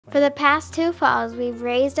For the past 2 falls, we've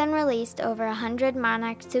raised and released over 100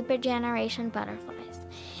 Monarch Supergeneration butterflies.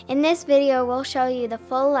 In this video, we'll show you the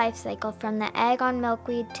full life cycle from the egg on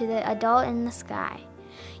milkweed to the adult in the sky.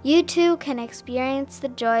 You too can experience the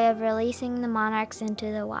joy of releasing the monarchs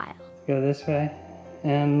into the wild. Go this way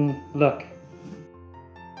and look.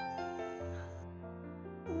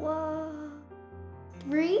 Whoa.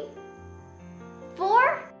 3,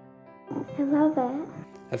 4. I love it.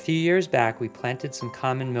 A few years back, we planted some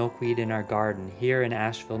common milkweed in our garden here in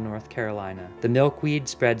Asheville, North Carolina. The milkweed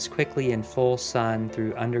spreads quickly in full sun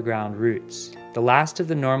through underground roots. The last of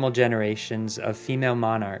the normal generations of female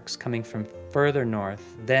monarchs coming from further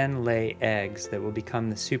north then lay eggs that will become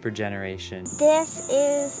the supergeneration. This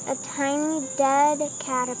is a tiny dead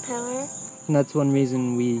caterpillar. And that's one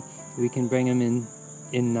reason we can bring them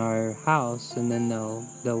in our house, and then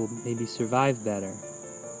they'll maybe survive better.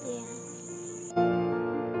 Yeah.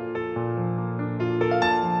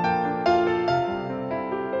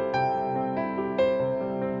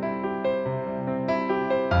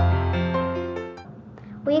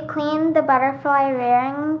 We cleaned the butterfly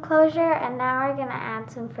rearing enclosure, and now we're gonna add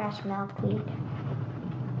some fresh milkweed.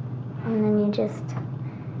 And then you just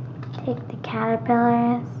take the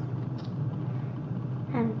caterpillars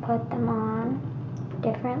and put them on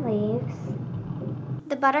different leaves.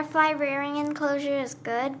 The butterfly rearing enclosure is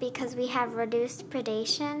good because we have reduced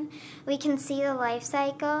predation. We can see the life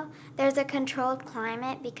cycle. There's a controlled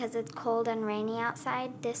climate because it's cold and rainy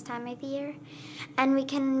outside this time of year. And we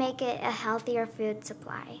can make it a healthier food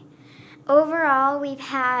supply. Overall, we've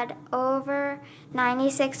had over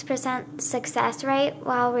 96% success rate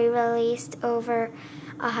while we released over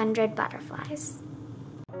 100 butterflies.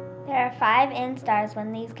 There are 5 instars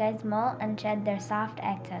when these guys molt and shed their soft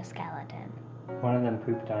exoskeleton. One of them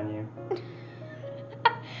pooped on you.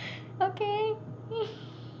 Okay.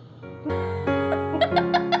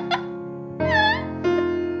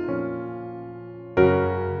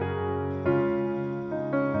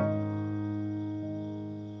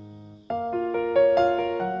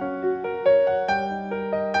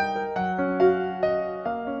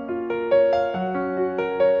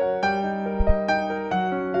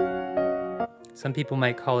 Some people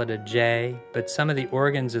might call it a jay, but some of the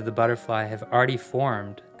organs of the butterfly have already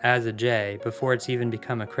formed as a jay before it's even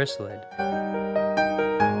become a chrysalid.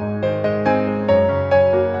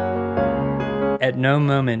 At no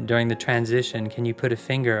moment during the transition can you put a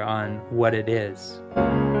finger on what it is.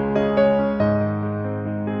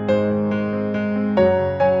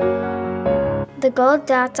 The gold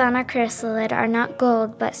dots on a chrysalid are not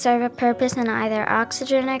gold, but serve a purpose in either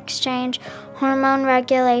oxygen exchange, hormone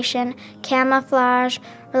regulation, camouflage,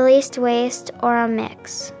 released waste, or a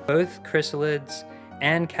mix. Both chrysalids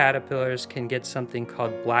and caterpillars can get something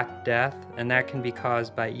called black death, and that can be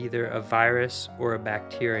caused by either a virus or a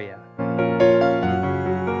bacteria.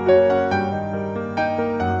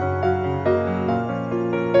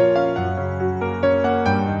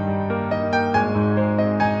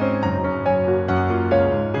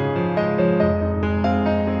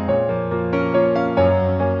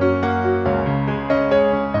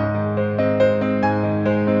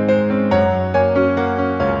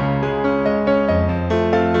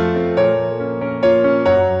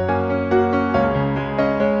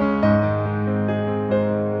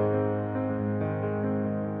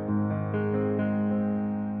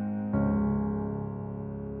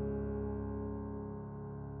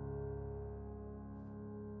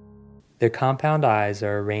 Their compound eyes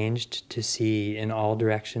are arranged to see in all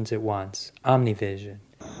directions at once, omnivision.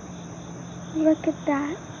 Look at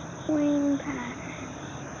that wing pattern.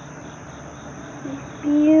 It's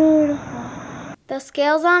beautiful. The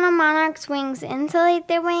scales on a monarch's wings insulate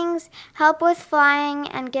their wings, help with flying,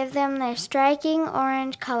 and give them their striking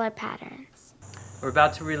orange color patterns. We're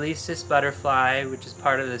about to release this butterfly, which is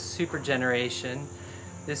part of the supergeneration.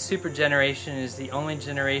 This supergeneration is the only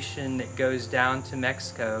generation that goes down to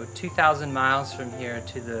Mexico, 2,000 miles from here,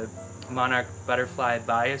 to the Monarch Butterfly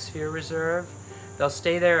Biosphere Reserve. They'll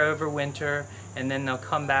stay there over winter, and then they'll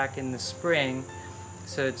come back in the spring.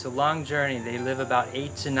 So it's a long journey. They live about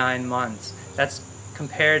 8 to 9 months. That's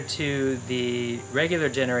compared to the regular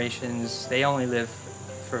generations. They only live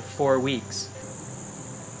for 4 weeks.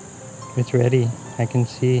 It's ready. I can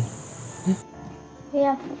see. We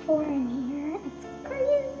have 4 in here.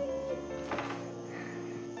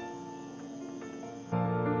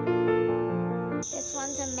 This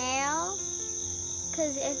one's a male,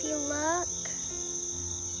 because if you look,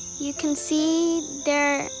 you can see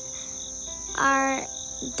there are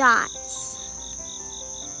dots.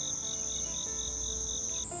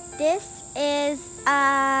 This is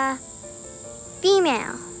a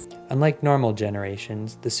female. Unlike normal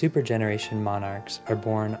generations, the supergeneration monarchs are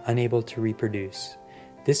born unable to reproduce.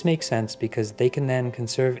 This makes sense because they can then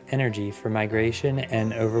conserve energy for migration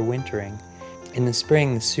and overwintering. In the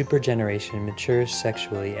spring, the supergeneration matures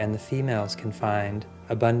sexually and the females can find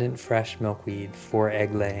abundant fresh milkweed for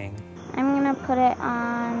egg laying. I'm gonna put it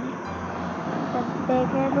on the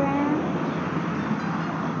bigger branch.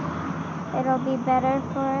 It'll be better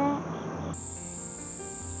for it.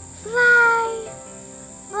 Fly!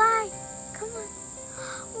 Fly! Come on!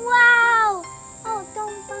 Wow! Oh,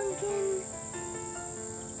 don't Duncan!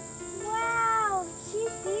 Wow! She's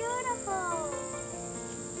beautiful!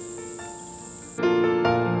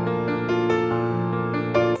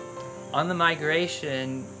 On the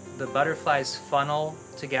migration, the butterflies funnel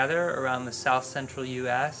together around the south central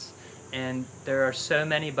US, and there are so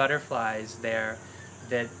many butterflies there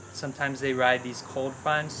that sometimes they ride these cold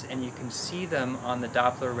fronts and you can see them on the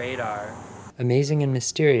Doppler radar. Amazing and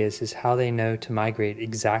mysterious is how they know to migrate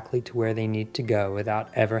exactly to where they need to go without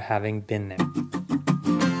ever having been there.